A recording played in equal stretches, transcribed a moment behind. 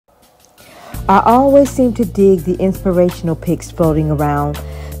I always seem to dig the inspirational pics floating around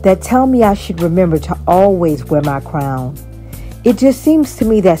that tell me I should remember to always wear my crown. It just seems to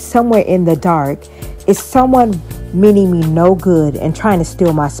me that somewhere in the dark is someone meaning me no good and trying to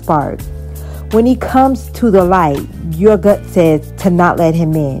steal my spark. When he comes to the light, your gut says to not let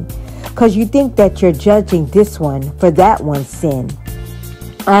him in, because you think that you're judging this one for that one's sin.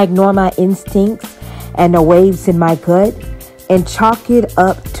 I ignore my instincts and the waves in my gut and chalk it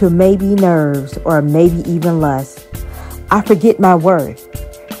up to maybe nerves or maybe even lust. I forget my worth,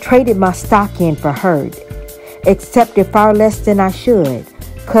 traded my stock in for hurt, accepted far less than I should,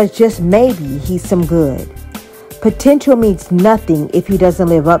 cause just maybe he's some good. Potential means nothing if he doesn't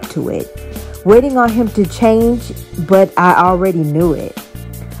live up to it. Waiting on him to change, but I already knew it.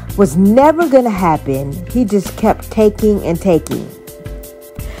 Was never gonna happen. He just kept taking and taking.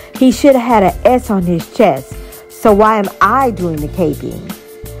 He should have had an S on his chest, so why am I doing the caping?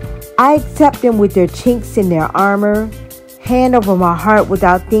 I accept them with their chinks in their armor, hand over my heart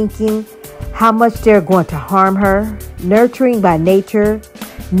without thinking how much they're going to harm her, nurturing by nature,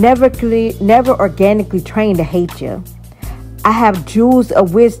 never organically trained to hate you. I have jewels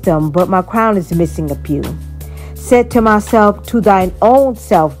of wisdom, but my crown is missing a few. Said to myself, to thine own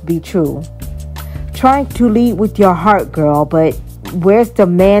self be true. Trying to lead with your heart, girl, but where's the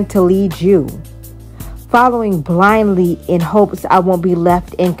man to lead you? Following blindly in hopes I won't be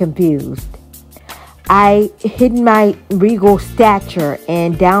left and confused. I hidden my regal stature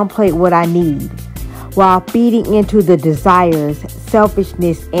and downplayed what I need, while feeding into the desires,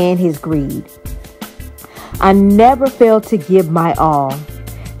 selfishness, and his greed. I never fail to give my all.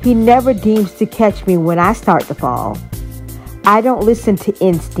 He never deems to catch me when I start to fall. I don't listen to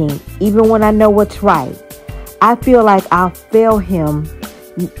instinct, even when I know what's right. I feel like I'll fail him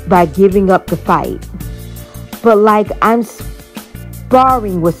by giving up the fight. But like I'm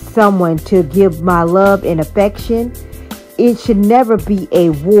sparring with someone to give my love and affection, it should never be a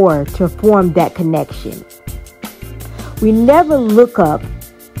war to form that connection. We never look up,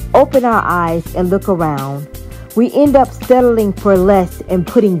 open our eyes, and look around. We end up settling for less and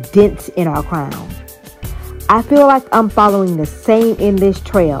putting dents in our crown. I feel like I'm following the same endless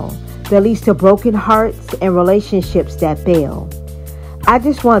trail that leads to broken hearts and relationships that fail. I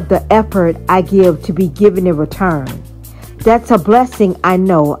just want the effort I give to be given in return. That's a blessing I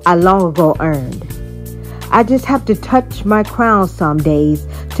know I long ago earned. I just have to touch my crown some days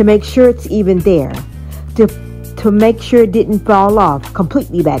to make sure it's even there, to make sure it didn't fall off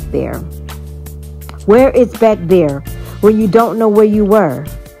completely back there. Where is back there when you don't know where you were?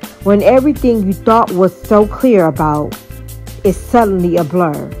 When everything you thought was so clear about is suddenly a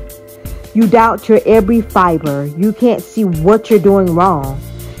blur. You doubt your every fiber. You can't see what you're doing wrong.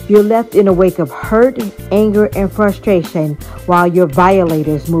 You're left in a wake of hurt, anger, and frustration while your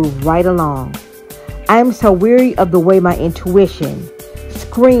violators move right along. I am so weary of the way my intuition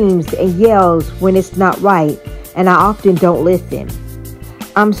screams and yells when it's not right, and I often don't listen.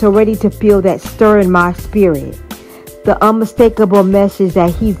 I'm so ready to feel that stir in my spirit. The unmistakable message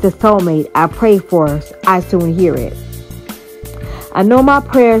that he's the soulmate I pray for, I soon hear it. I know my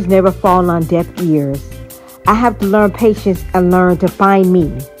prayers never fall on deaf ears. I have to learn patience and learn to find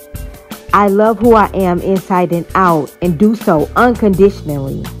me. I love who I am inside and out and do so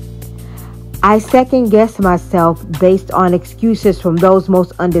unconditionally. I second guess myself based on excuses from those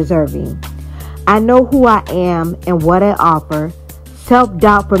most undeserving. I know who I am and what I offer.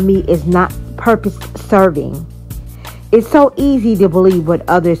 Self-doubt for me is not purpose-serving. It's so easy to believe what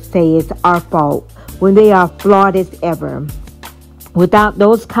others say is our fault when they are flawed as ever. With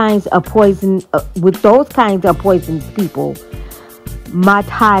those kinds of poisoned people, my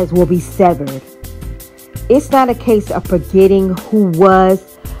ties will be severed. It's not a case of forgetting who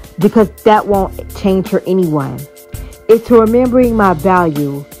was, because that won't change for anyone. It's remembering my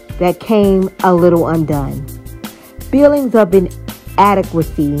value that came a little undone. Feelings of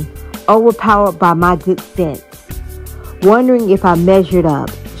inadequacy overpowered by my good sense. Wondering if I measured up,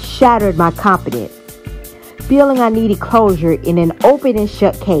 shattered my confidence. Feeling I needed closure in an open and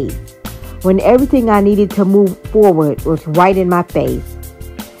shut case, when everything I needed to move forward was right in my face.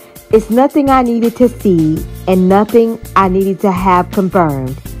 It's nothing I needed to see and nothing I needed to have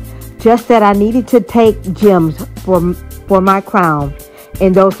confirmed. Just that I needed to take gems for my crown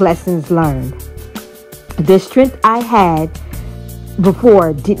and those lessons learned. The strength I had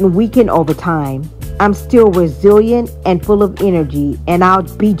before didn't weaken over time. I'm still resilient and full of energy, and I'll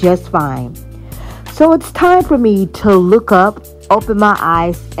be just fine. So it's time for me to look up, open my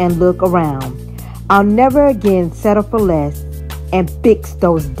eyes, and look around. I'll never again settle for less and fix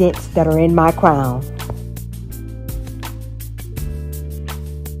those dents that are in my crown.